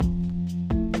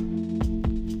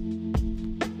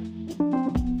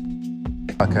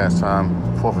Podcast time,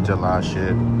 4th of July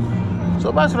shit.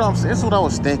 So that's what I'm saying. This is what I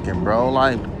was thinking, bro.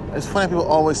 Like, it's funny people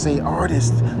always say,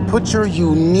 artists, put your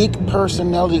unique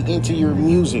personality into your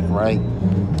music, right?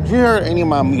 If you heard any of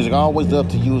my music, I always love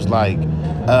to use like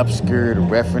obscure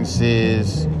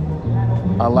references.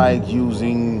 I like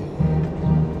using,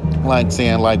 like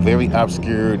saying like very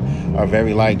obscure or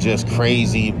very like just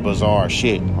crazy, bizarre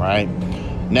shit, right?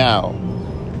 Now,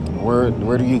 where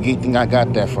do you think I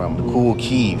got that from? The Kool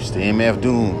Keiths, the MF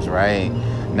Dooms, right?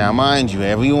 Now, mind you,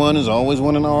 everyone is always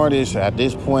wanting an artist at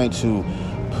this point to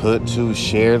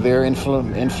share their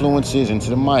influences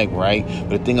into the mic, right?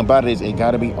 But the thing about it is, it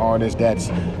got to be artists that's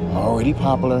already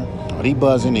popular, already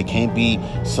buzzing. It can't be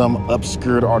some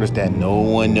obscure artist that no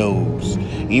one knows.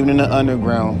 Even in the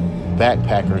underground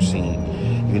backpacker scene,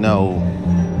 you know,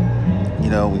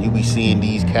 when you be seeing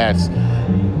these cats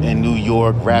in New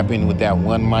York rapping with that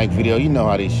one mic video, you know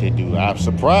how this shit do. I'm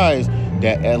surprised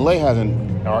that LA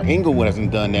hasn't, or Inglewood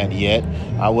hasn't done that yet.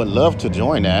 I would love to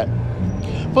join that,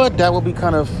 but that would be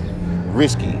kind of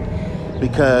risky,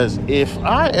 because if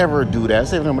I ever do that,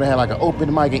 say if I'm gonna have like an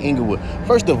open mic in Inglewood,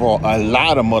 first of all, a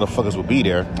lot of motherfuckers will be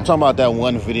there. I'm talking about that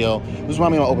one video. This is what I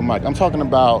mean by open mic. I'm talking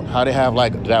about how they have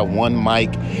like that one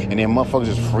mic and then motherfuckers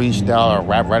just freestyle or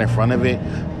rap right in front of it,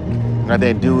 like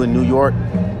they do in New York.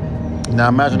 Now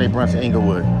imagine they brought to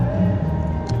Inglewood,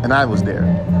 and I was there,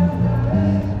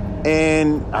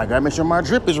 and I gotta make sure my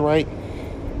drip is right.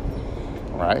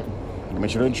 Gotta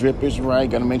make sure the drip is right.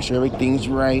 Gotta make sure everything's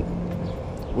right.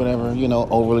 Whatever,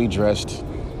 overly dressed.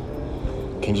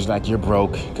 Can't just like you're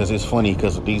broke, because it's funny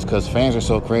because fans are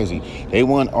so crazy. They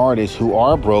want artists who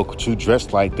are broke to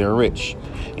dress like they're rich.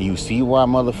 And you see why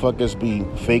motherfuckers be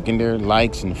faking their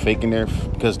likes and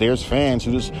because there's fans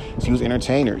who just use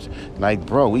entertainers. Like,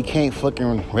 bro, we can't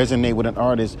fucking resonate with an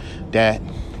artist that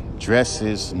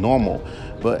dresses normal,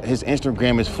 but his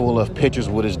Instagram is full of pictures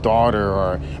with his daughter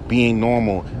or being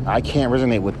normal. I can't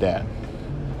resonate with that.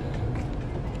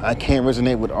 I can't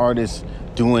resonate with artists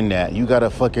doing that. You gotta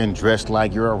fucking dress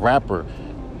like you're a rapper.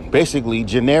 Basically,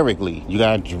 generically. You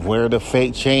gotta wear the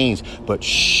fake chains, but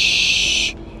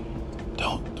shh.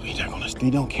 We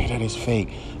don't care that it's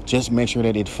fake. Just make sure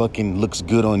that it fucking looks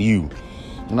good on you.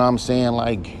 You know what I'm saying?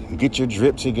 Like, get your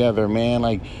drip together, man.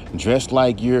 Like, dress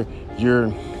like you're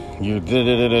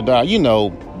da-da-da-da-da.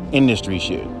 Industry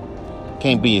shit.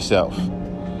 Can't be yourself.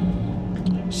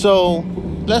 So,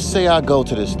 let's say I go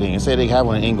to this thing and say they have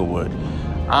one in Inglewood.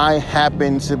 I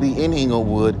happen to be in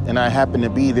Inglewood, and I happen to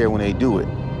be there when they do it.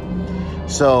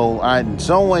 So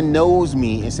someone knows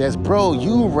me and says, bro,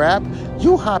 you rap,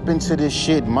 you hop into this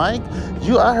shit, Mike.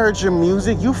 I heard your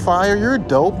music, you fire, you're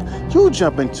dope. You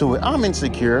jump into it. I'm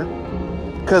insecure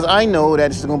because I know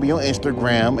that it's going to be on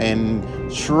Instagram, and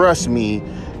trust me,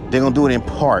 they're going to do it in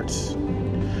parts.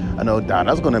 I know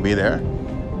Dada's going to be there.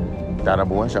 Dada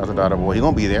Boy, shout out to Dada Boy. He's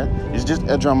going to be there. It's just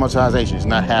a dramatization. It's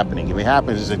not happening. If it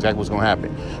happens, it's exactly what's going to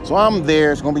happen. So I'm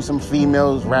there. It's going to be some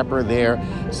females rapper there.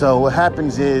 So what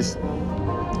happens is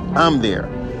I'm there.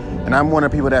 And I'm one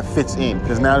of the people that fits in.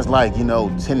 Because now it's like, 10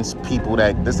 people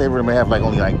that, let's say we're going to have like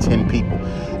only like 10 people.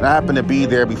 And I happen to be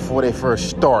there before they first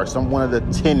start. So I'm one of the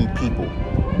 10 people.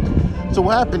 So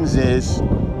what happens is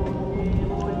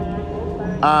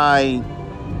I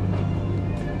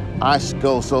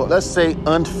go, so let's say,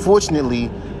 unfortunately,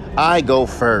 I go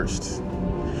first.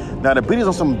 Now, the beat is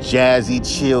on some jazzy,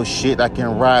 chill shit I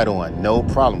can ride on. No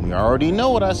problem. We already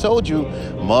know what I told you.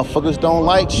 Motherfuckers don't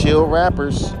like chill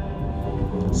rappers.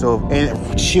 So,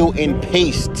 and chill and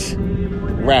paste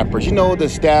rappers. You know the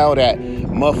style that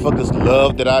motherfuckers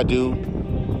love that I do?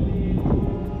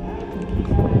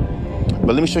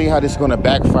 But let me show you how this is going to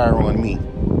backfire on me.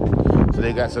 So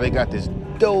they got this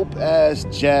dope ass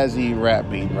jazzy rap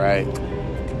beat, right?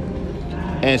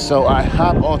 And so I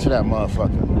hop onto that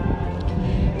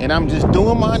motherfucker, and I'm just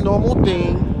doing my normal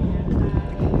thing,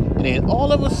 and then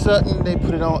all of a sudden they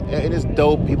put it on, and it's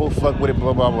dope. People fuck with it,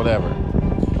 blah blah whatever.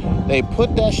 They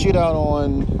put that shit out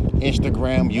on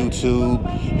Instagram, YouTube.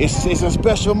 It's a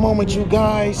special moment, you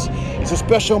guys. It's a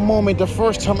special moment. The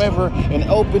first time ever an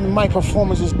open mic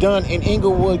performance is done in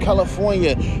Inglewood,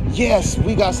 California. Yes,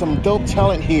 we got some dope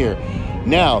talent here.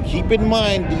 Now, keep in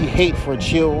mind the hate for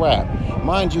chill rap.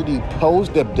 Mind you, the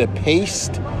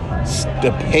paste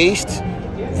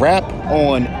rap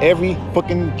on every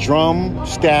fucking drum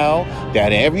style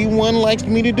that everyone likes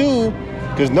me to do.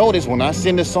 Because notice, when I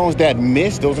send the songs that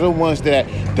miss, those are the ones that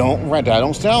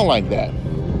don't sound like that.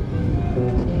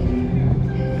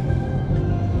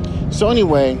 So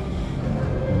anyway,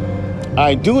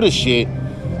 I do the shit,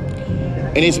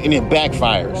 and it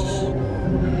backfires.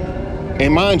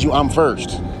 And mind you, I'm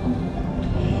first.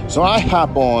 So I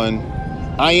hop on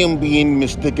I am being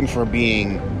mistaken for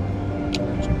being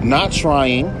not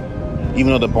trying, even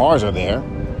though the bars are there.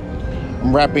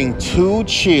 I'm rapping too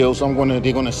chill, so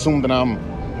they're gonna assume that I'm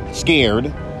scared.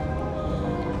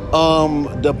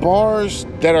 The bars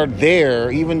that are there,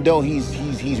 even though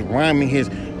he's rhyming his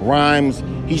rhymes,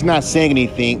 he's not saying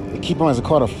anything. Keep on, it's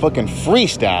called a fucking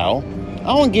freestyle.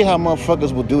 I don't get how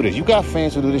motherfuckers will do this. You got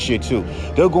fans who do this shit too.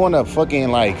 They'll go on a fucking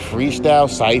like freestyle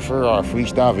cypher or a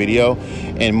freestyle video,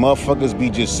 and motherfuckers be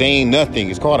just saying nothing.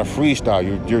 It's called a freestyle.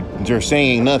 You're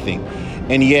saying nothing.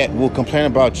 And yet we'll complain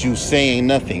about you saying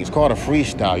nothing. It's called a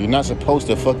freestyle. You're not supposed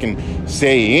to fucking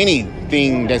say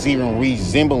anything that's even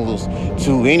resembles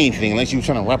to anything unless you're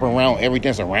trying to wrap around everything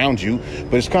that's around you.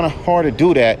 But it's kind of hard to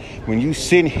do that when you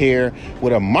sitting here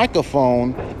with a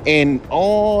microphone and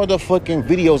all the fucking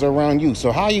videos around you.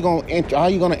 So how you gonna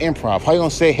improv? How you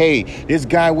gonna say, hey, this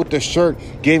guy with the shirt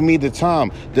gave me the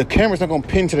time? The camera's not gonna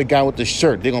pin to the guy with the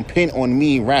shirt. They're gonna pin on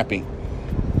me rapping.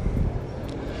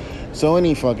 So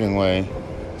any fucking way,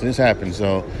 this happened.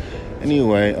 So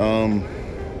anyway,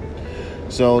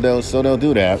 so they'll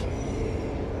do that,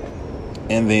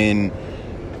 and then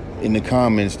in the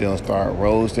comments they'll start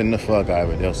roasting the fuck out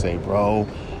of it. They'll say, "Bro,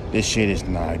 this shit is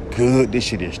not good. This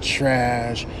shit is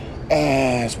trash.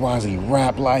 Ass. Why does he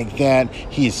rap like that?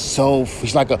 He's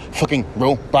like a fucking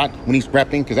robot when he's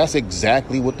rapping." Because that's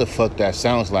exactly what the fuck that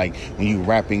sounds like when you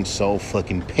rapping so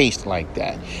fucking paced like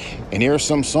that. And there are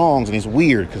some songs, and it's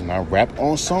weird because when I rap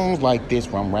on songs like this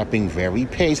where I'm rapping very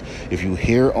paced, if you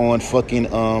hear on fucking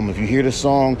if you hear the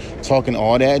song talking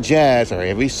all that jazz, or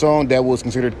every song that was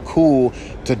considered cool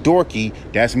to dorky,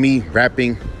 that's me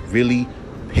rapping really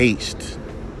paced.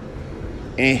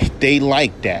 And they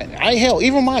like that.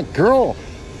 Even my girl,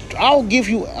 I'll give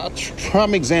you a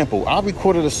prime example. I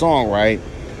recorded a song, right?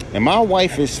 And my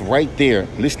wife is right there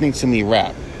listening to me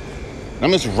rap.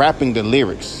 I'm just rapping the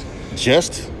lyrics,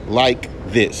 just like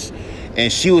this.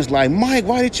 And she was like, "Mike,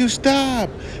 why did you stop?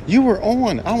 You were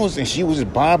on." And she was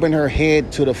just bobbing her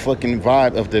head to the fucking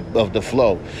vibe of the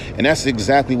flow. And that's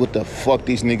exactly what the fuck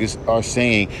these niggas are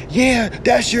saying. Yeah,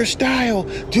 that's your style.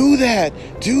 Do that.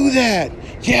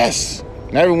 Yes.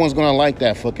 And everyone's gonna like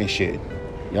that fucking shit.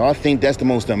 Y'all think that's the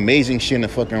most amazing shit in the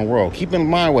fucking world. Keep in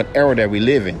mind what era that we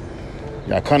live in.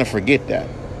 Y'all kind of forget that.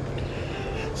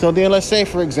 So then let's say,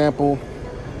 for example,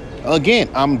 again,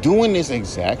 I'm doing this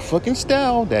exact fucking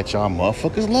style that y'all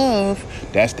motherfuckers love.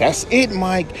 That's it,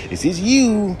 Mike. This is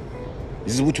you.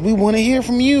 This is what we want to hear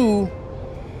from you.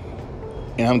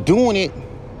 And I'm doing it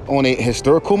on a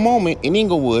historical moment in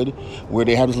Inglewood where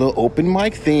they have this little open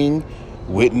mic thing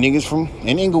with niggas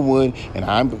in Inglewood, and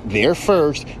I'm there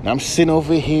first, and I'm sitting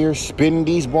over here spitting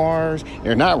these bars.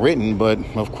 They're not written, but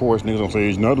of course niggas don't say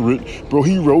it's not written. Bro,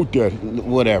 he wrote that.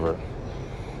 Whatever.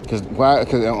 Because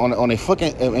on a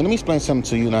fucking... And let me explain something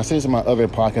to you, and I said this in my other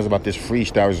podcast about this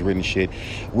freestylers written shit.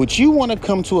 Would you want to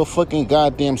come to a fucking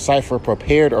goddamn cypher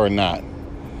prepared or not?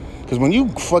 Because when you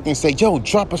fucking say, yo,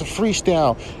 drop us a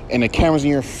freestyle, and the camera's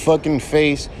in your fucking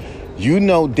face, you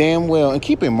know damn well, and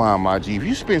keep in mind, my G, if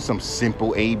you spend some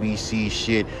simple ABC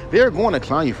shit, they're going to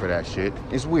clown you for that shit.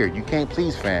 It's weird. You can't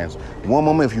please fans. One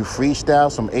moment, if you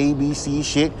freestyle some ABC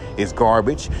shit, it's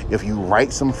garbage. If you write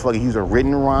use a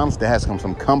written rhymes that has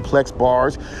some complex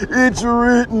bars, it's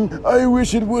written. I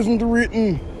wish it wasn't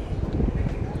written.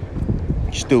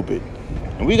 Stupid.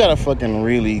 And we got to fucking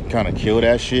really kind of kill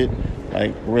that shit.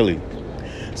 Like, really.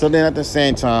 So then at the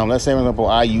same time, let's say, for example,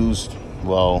 I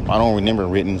don't remember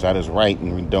written, so I just write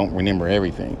and don't remember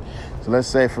everything. So let's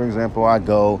say, for example,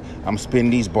 I'm spinning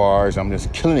these bars, I'm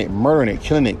just killing it, murdering it,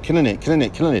 killing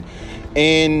it.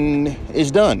 And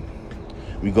it's done.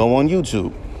 We go on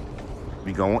YouTube.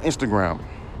 We go on Instagram.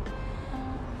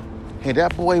 Hey,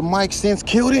 that boy Mike Sense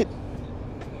killed it.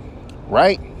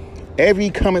 Right?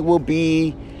 Every comment will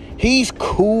be, he's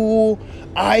cool.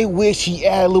 I wish he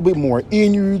had a little bit more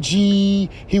energy.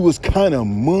 He was kind of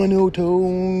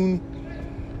monotone.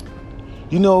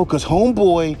 You know, because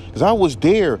because I was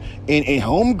there, and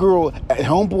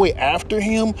homeboy after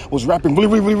him was rapping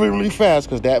really fast,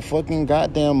 because that fucking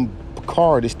goddamn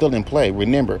card is still in play.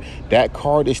 Remember, that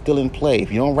card is still in play.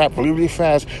 If you don't rap really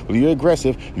fast, when you're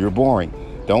aggressive, you're boring.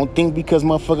 Don't think because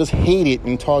motherfuckers hate it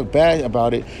and talk bad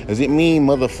about it, does it mean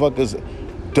motherfuckers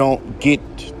don't get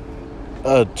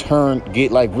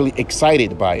like really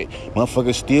excited by it.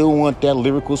 Motherfuckers still want that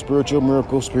lyrical, spiritual,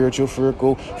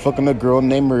 fucking a girl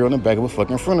named Muriel in the back of a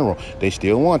fucking funeral. They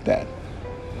still want that.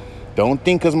 Don't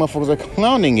think because motherfuckers are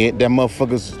clowning it that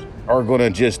motherfuckers are gonna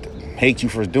just hate you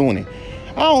for doing it.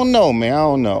 I don't know, man. I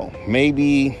don't know.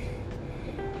 Maybe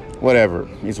whatever.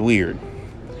 It's weird.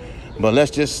 But let's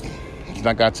just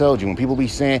like I told you, when people be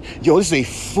saying, yo, this is a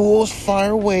fool's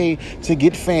fire way to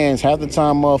get fans, half the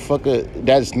time, motherfucker,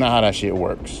 that's not how that shit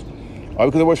works. All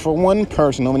because it works for one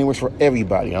person, don't mean it works for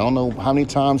everybody. I don't know how many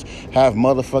times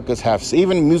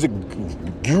even music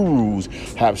gurus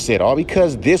have said, all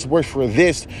because this works for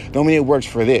this, don't mean it works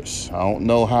for this. I don't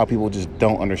know how people just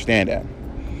don't understand that.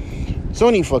 So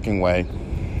any fucking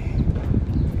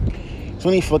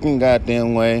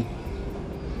goddamn way.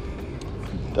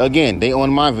 Again, they on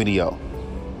my video.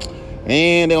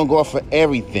 And they gonna go off for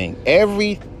everything.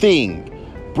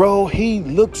 Bro, he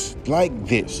looks like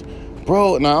this.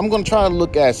 Bro, now I'm gonna try to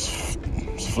look as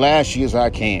flashy as I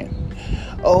can.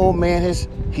 Oh man,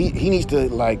 he needs to,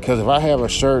 like, cause if I have a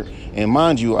shirt, and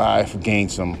mind you, I've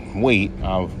gained some weight,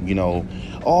 he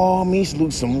needs to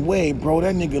lose some weight, bro.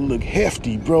 That nigga look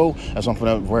hefty, bro. That's why I'm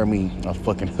gonna wear me a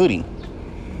fucking hoodie.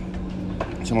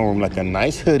 Someone wear like a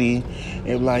nice hoodie, and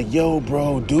be like, yo,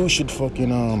 bro, dude should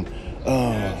fucking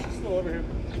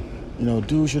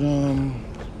dude should the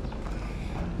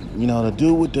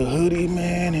dude with the hoodie,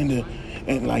 man, and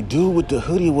like dude with the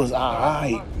hoodie was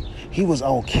alright. He was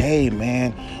okay,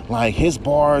 man. Like his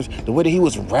bars, the way that he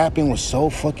was rapping was so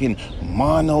fucking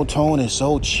monotone and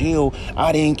so chill.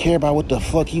 I didn't care about what the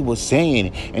fuck he was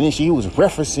saying. And then shit he was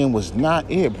referencing was not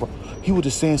it, bro. He was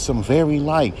just saying some very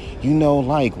like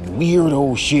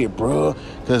weirdo shit, bro.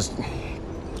 Cause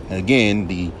again,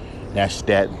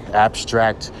 that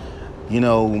abstract,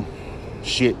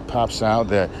 shit pops out,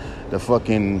 the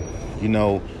fucking,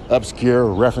 obscure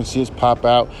references pop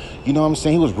out. You know what I'm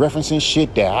saying? He was referencing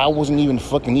shit that I wasn't even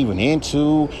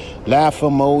into. Laugh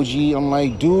emoji. I'm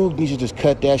like, dude, you should just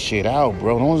cut that shit out,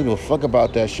 bro. No one's gonna give a fuck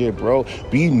about that shit, bro.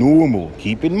 Be normal.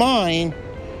 Keep in mind,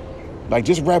 like,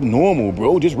 just rap normal,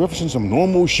 bro. Just referencing some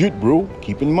normal shit, bro.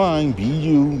 Keep in mind, be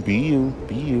you.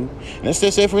 And that's what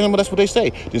they say, for example, that's what they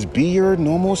say. Just be your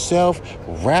normal self.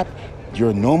 Rap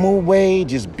your normal way.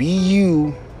 Just be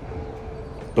you.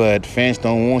 But fans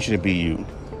don't want you to be you.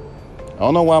 I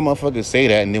don't know why motherfuckers say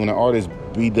that, and then when the artist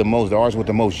with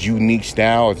the most unique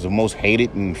style is the most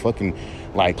hated and fucking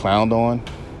like clowned on.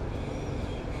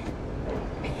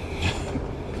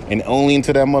 And only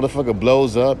until that motherfucker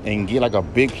blows up and get like a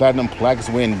big platinum plaque is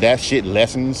when that shit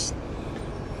lessens.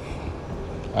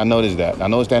 I noticed that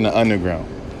in the underground.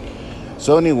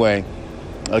 So anyway,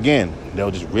 again, they'll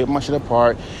just rip my shit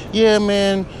apart. Yeah,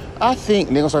 man, I think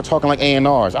they're gonna start talking like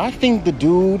A&Rs. I think the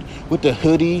dude with the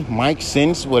hoodie, Mike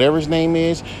Sense, whatever his name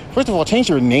is, first of all, change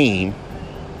your name.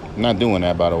 I'm not doing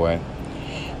that, by the way.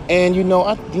 And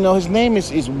his name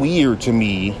is weird to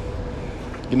me.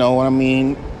 You know what I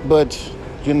mean? But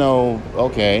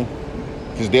okay,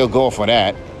 because they'll go for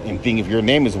that and think if your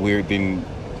name is weird, then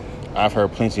I've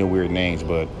heard plenty of weird names,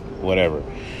 but whatever.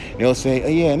 They'll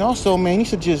say, yeah, and also, man, he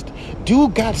should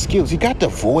dude got skills. He got the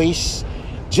voice.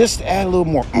 Just add a little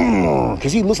more,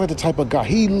 because he looks like the type of guy.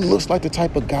 He looks like the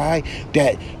type of guy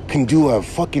that can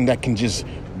that can just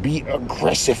be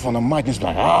aggressive on the mic. It's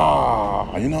like,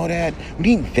 you know that?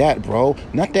 We need that, bro.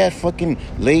 Not that fucking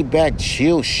laid back,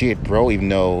 chill shit, bro, even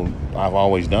though I've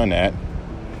always done that.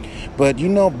 But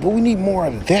we need more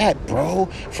of that, bro.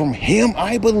 From him,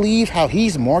 I believe how he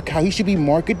should be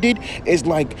marketed is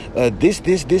like this.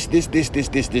 This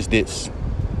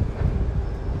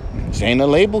ain't a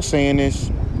label saying this.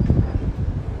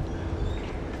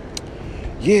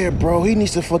 Yeah, bro, he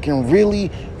needs to fucking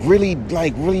really be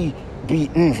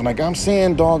like I'm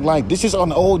saying, dog, like this is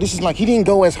like he didn't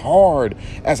go as hard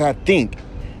as I think.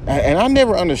 And I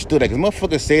never understood that, because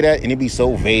motherfuckers say that and it be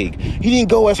so vague. He didn't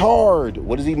go as hard.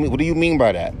 What does he mean? What do you mean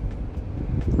by that?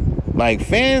 Like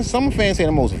some fans say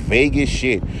the most vaguest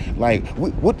shit. Like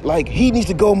he needs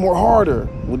to go more harder.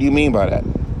 What do you mean by that?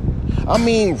 I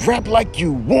mean, rap like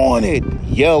you want it,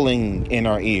 yelling in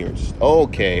our ears.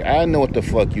 Okay, I know what the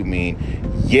fuck you mean.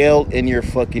 Yell in your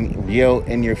fucking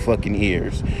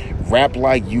ears. Rap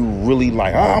like you really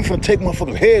like, I'm finna take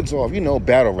motherfuckers' heads off.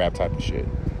 Battle rap type of shit.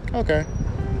 Okay.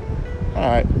 All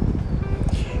right.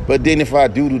 But then if I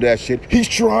do that shit, he's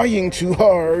trying too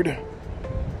hard.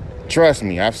 Trust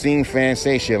me, I've seen fans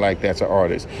say shit like that to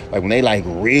artists. Like when they like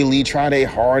really try their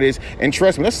hardest. And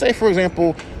trust me, let's say, for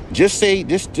example, just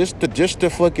to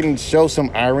fucking show some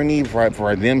irony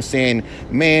for them saying,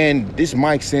 man, this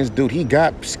Mike Sense dude, he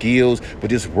got skills, but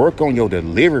just work on your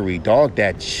delivery, dog.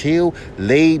 That chill,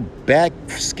 laid back,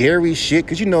 scary shit.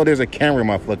 Because there's a camera in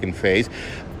my fucking face.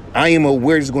 I am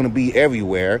aware it's going to be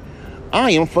everywhere.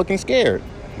 I am fucking scared.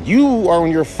 You are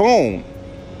on your phone.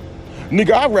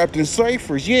 Nigga, I rapped in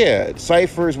ciphers. Yeah,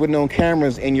 ciphers with no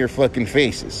cameras in your fucking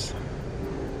faces.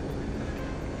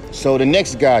 So the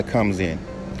next guy comes in.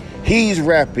 He's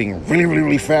rapping really, really,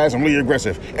 really fast and really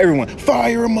aggressive. Everyone,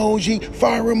 fire emoji,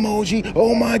 fire emoji.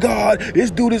 Oh my God,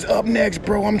 this dude is up next,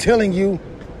 bro. I'm telling you.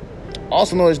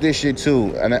 Also notice this shit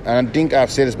too, and I think I've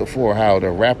said this before, how the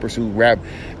rappers who rap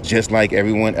just like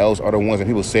everyone else are the ones that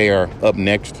people say are up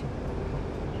next.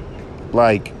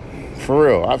 Like, for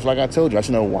real. Like I told you, I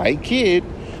seen a white kid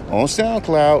on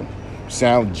SoundCloud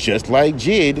sound just like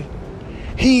Jid.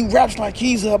 He raps like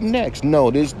he's up next.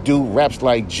 No, this dude raps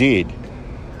like Jid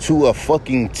to a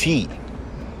fucking T.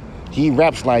 He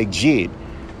raps like Jid.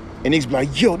 And he's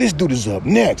like, yo, this dude is up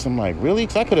next. I'm like, really?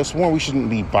 Because I could have sworn we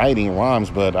shouldn't be biting rhymes,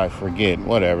 but I forget.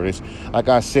 Whatever. It's like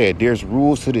I said, there's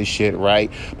rules to this shit,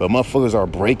 right? But motherfuckers are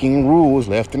breaking rules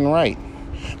left and right.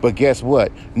 But guess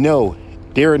what? No,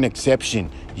 they're an exception.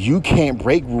 You can't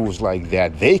break rules like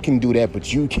that. They can do that,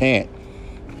 but you can't.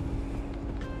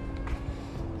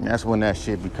 And that's when that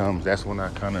shit becomes, that's when I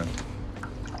kind of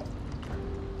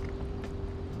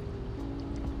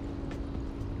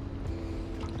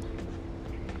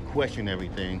question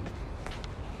everything.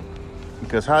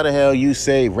 Because how the hell you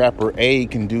say rapper A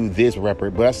can do this,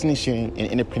 rapper, but I seen this shit in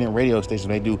independent radio stations.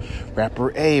 They do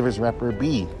rapper A versus rapper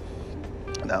B.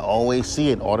 And I always see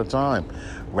it all the time.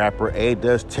 Rapper A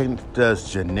does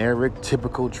generic,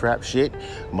 typical trap shit.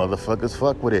 Motherfuckers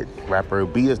fuck with it. Rapper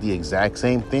B is the exact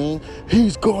same thing.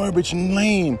 He's garbage and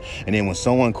lame. And then when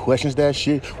someone questions that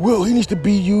shit, well, he needs to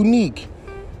be unique.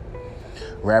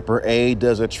 Rapper A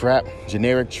does a trap,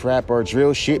 generic trap or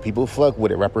drill shit. People fuck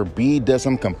with it. Rapper B does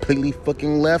some completely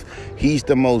fucking left. He's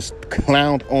the most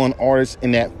clowned on artist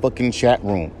in that fucking chat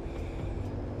room.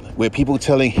 With people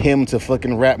telling him to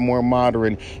fucking rap more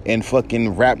modern and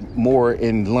fucking rap more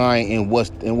in line and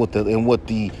what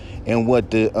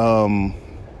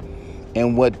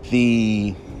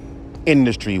the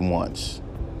industry wants.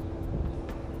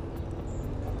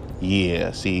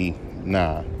 Yeah, see,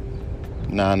 nah.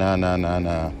 We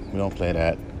don't play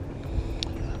that.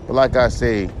 But like I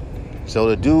say, so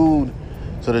the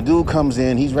dude comes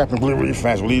in, he's rapping really, really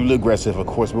fast, really, really aggressive. Of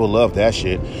course, we'll love that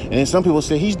shit. And then some people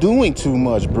say he's doing too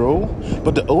much, bro.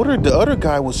 But the other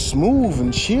guy was smooth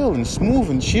and chill and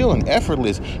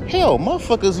effortless. Hell,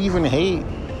 motherfuckers even hate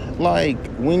like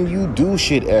when you do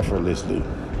shit effortlessly.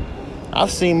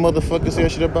 I've seen motherfuckers say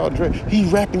shit about Drake. He's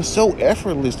rapping so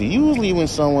effortlessly. Usually when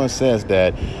someone says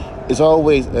that, it's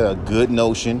always a good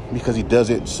notion because he does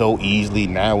it so easily.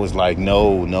 Now it's like,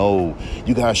 no,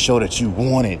 you gotta show that you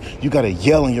want it. You gotta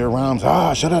yell in your rhymes.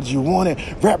 Show that you want it.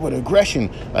 Rap with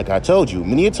aggression. Like I told you,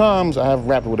 many times I have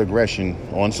rapped with aggression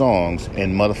on songs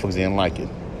and motherfuckers didn't like it.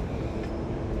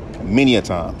 Many a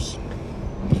times.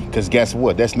 Because guess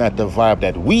what? That's not the vibe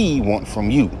that we want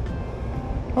from you.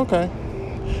 Okay.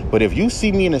 But if you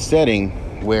see me in a setting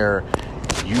where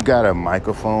you got a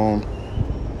microphone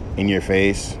in your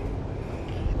face,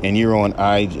 and you're on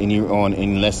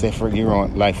let's say you're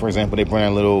on, like, for example, they bring a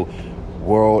little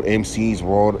World MC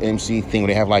thing where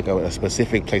they have like a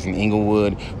specific place in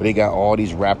Inglewood where they got all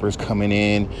these rappers coming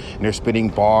in and they're spitting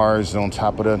bars on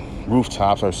top of the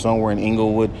rooftops or somewhere in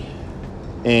Inglewood,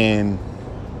 and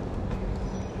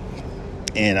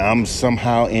I'm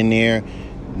somehow in there.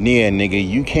 Yeah, nigga,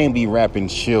 you can't be rapping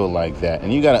chill like that.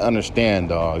 And you gotta understand,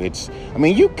 dog,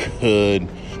 you could,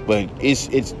 but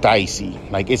it's dicey.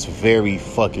 Like, it's very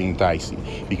fucking dicey.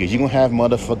 Because you're gonna have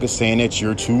motherfuckers saying that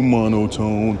you're too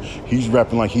monotone. He's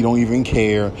rapping like he don't even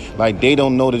care. Like, they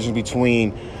don't know the difference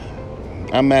between,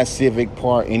 I'm at Civic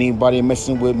Park, anybody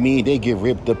messing with me, they get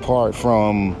ripped apart,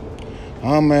 from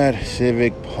I'm at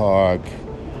Civic Park,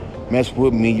 mess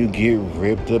with me, you get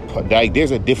ripped apart. Like,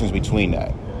 there's a difference between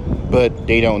that. But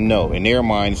they don't know. In their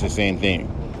mind, it's the same thing.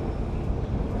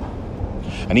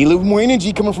 I need a little more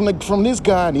energy coming from this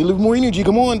guy. I need a little more energy.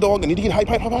 Come on, dog. I need to get hype.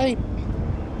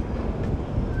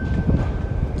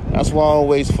 That's why I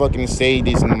always fucking say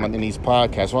this in these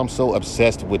podcasts. Why I'm so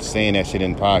obsessed with saying that shit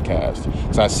in podcasts.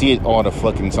 Because I see it all the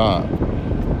fucking time.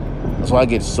 That's why I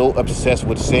get so obsessed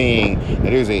with saying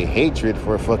that there's a hatred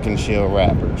for fucking chill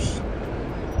rappers.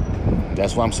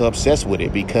 That's why I'm so obsessed with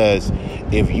it, because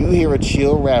if you hear a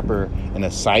chill rapper in a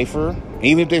cypher,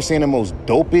 even if they're saying the most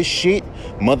dopest shit,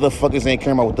 motherfuckers ain't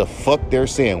caring about what the fuck they're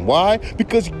saying. Why?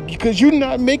 Because you're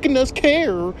not making us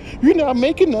care. You're not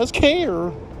making us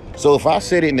care. So if I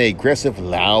said it in an aggressive,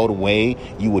 loud way,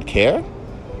 you would care?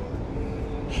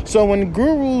 So when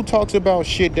Guru talks about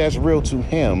shit that's real to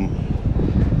him,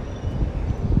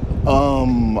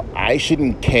 I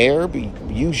shouldn't care.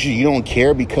 You don't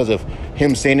care because of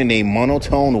him saying in a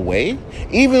monotone way,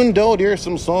 even though there are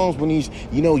some songs when he's,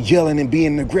 yelling and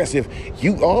being aggressive,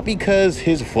 all because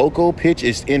his vocal pitch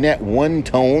is in that one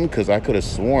tone. Because I could have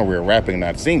sworn we're rapping,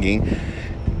 not singing.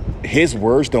 His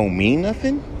words don't mean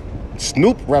nothing.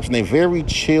 Snoop raps in a very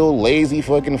chill, lazy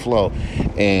fucking flow,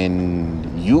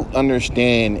 and you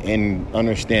understand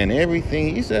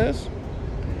everything he says.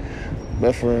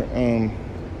 But for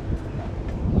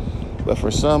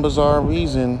some bizarre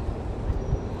reason,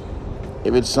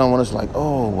 if it's someone that's like,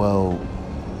 oh well,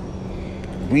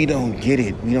 we don't get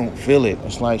it, we don't feel it,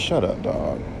 it's like, shut up,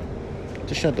 dog.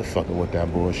 Just shut the fuck up with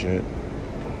that bullshit.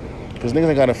 Cause niggas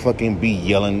ain't gotta fucking be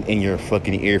yelling in your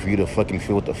fucking ear for you to fucking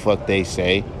feel what the fuck they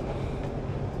say.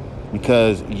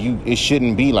 Because it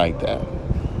shouldn't be like that.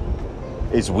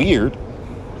 It's weird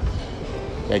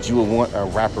that you would want a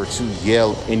rapper to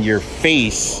yell in your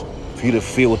face for you to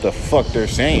feel what the fuck they're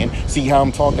saying. See how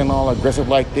I'm talking all aggressive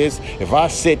like this? If I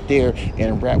sit there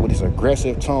and rap with this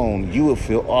aggressive tone, you would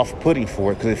feel off-putting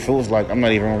for it because it feels like I'm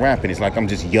not even rapping. It's like I'm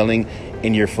just yelling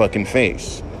in your fucking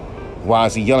face. Why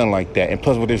is he yelling like that? And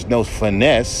plus, when there's no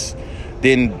finesse,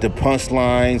 then the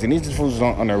punchlines, and these fools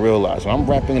don't realize. So I'm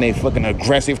rapping in a fucking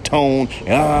aggressive tone,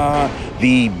 and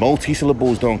the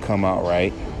multi-syllables don't come out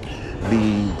right.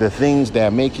 The things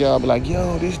that make y'all be like,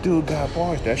 yo, this dude got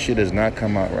bars, that shit does not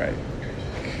come out right.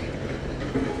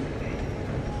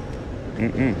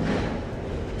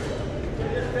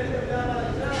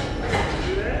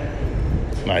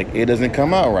 Like, it doesn't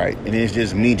come out right. And it's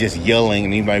just me just yelling,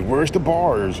 and he's like, where's the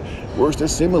bars? Where's the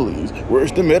similes?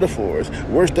 Where's the metaphors?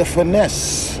 Where's the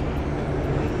finesse?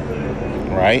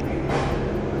 Right?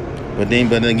 But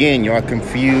then again, y'all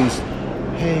confused.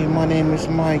 Hey, my name is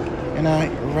Mike, and I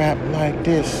rap like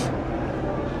this.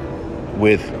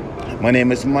 With, my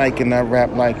name is Mike, and I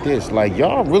rap like this. Like,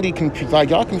 y'all really confused. Like,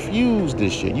 y'all confused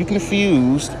this shit. You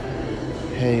confused.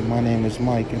 Hey, my name is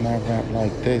Mike, and I rap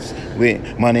like this.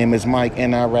 Wait, my name is Mike,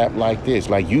 and I rap like this.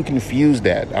 Like, you confused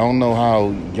that. I don't know how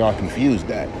y'all confused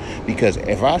that. Because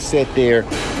if I sit there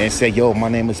and say, yo, my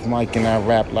name is Mike, and I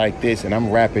rap like this, and I'm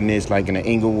rapping this like in an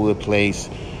Inglewood place,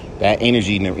 that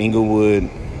energy in the Inglewood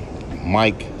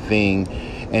Mike thing,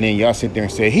 and then y'all sit there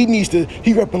and say, he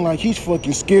rapping like he's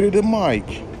fucking scared of the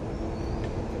mic.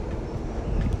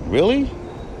 Really?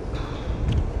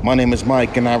 My name is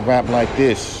Mike, and I rap like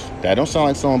this. That don't sound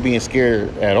like someone being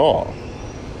scared at all.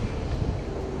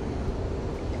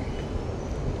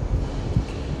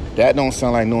 That don't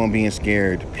sound like no one being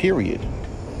scared, period.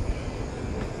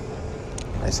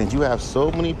 And since you have so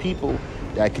many people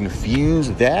that confuse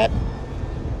that,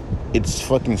 it's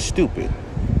fucking stupid.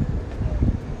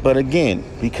 But again,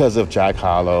 because of Jack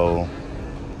Harlow,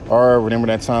 or remember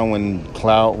that time when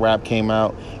Cloud Rap came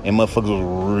out and motherfuckers was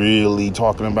really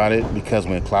talking about it, because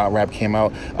when Cloud Rap came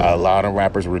out, a lot of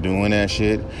rappers were doing that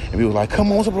shit. And people were like,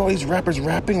 come on, what's up with all these rappers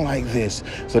rapping like this?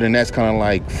 So then that's kind of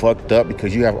like fucked up,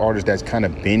 because you have artists that's kind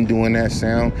of been doing that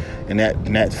sound and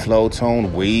that flow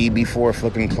tone way before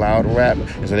fucking Cloud Rap.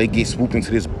 And so they get swooped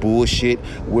into this bullshit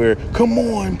where, come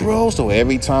on, bro. So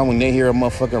every time when they hear a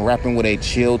motherfucker rapping with a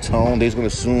chill tone, they're just gonna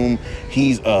assume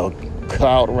he's a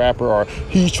Cloud rapper or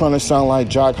he's trying to sound like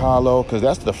Jack Harlow, because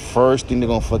that's the first thing they're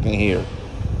gonna fucking hear.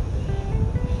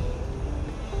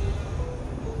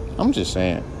 I'm just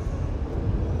saying.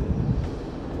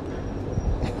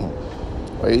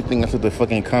 Why do you think I took the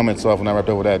fucking comments off when I rapped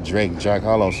over that Drake Jack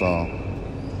Harlow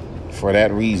song? For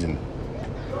that reason.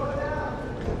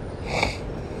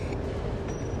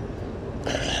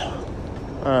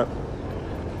 Alright.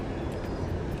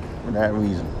 For that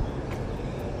reason.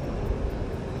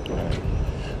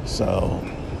 So,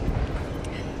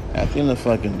 at the end of the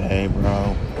fucking day,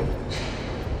 bro,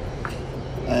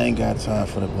 I ain't got time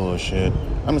for the bullshit.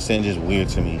 I'm just saying, just weird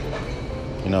to me,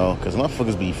 you know, because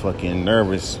motherfuckers be fucking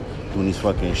nervous doing these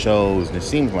fucking shows, and it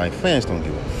seems like fans don't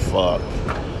give a fuck.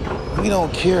 We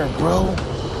don't care, bro.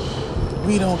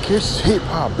 We don't care. This is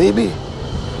hip-hop, baby.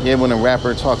 Yeah, when a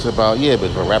rapper talks about, yeah, but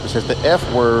if a rapper says the F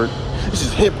word, this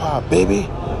is hip-hop, baby.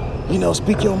 You know,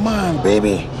 speak your mind,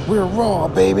 baby. We're raw,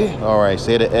 baby. All right,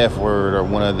 say the F word or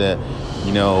one of the,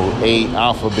 8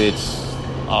 alphabets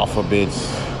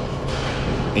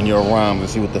in your rhymes and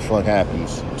see what the fuck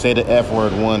happens. Say the F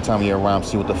word one time in your rhyme,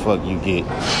 see what the fuck you get.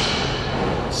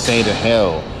 Say the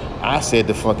hell. I said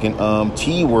the fucking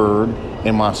T word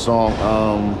in my song,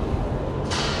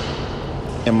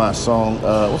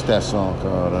 what's that song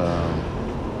called?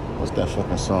 What's that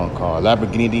fucking song called?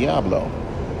 Lamborghini Diablo.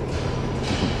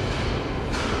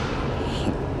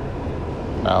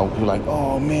 Now you're like,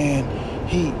 oh man,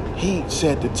 he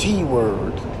said the T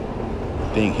word.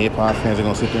 Think hip hop fans are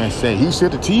gonna sit there and say he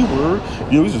said the T word?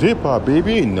 Yo, this is hip hop,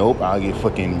 baby. Nope, I'll get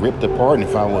fucking ripped apart. And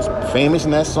if I was famous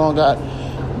and that song got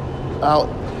out,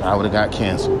 I would have got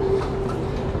canceled.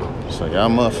 So y'all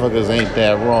motherfuckers ain't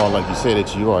that raw like you said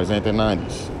that you are. This ain't the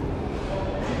 90s.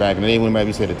 Back in the day when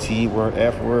maybe said the T word,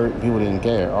 F word, people didn't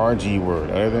care. RG word.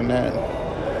 Other than that,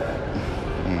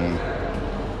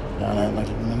 Like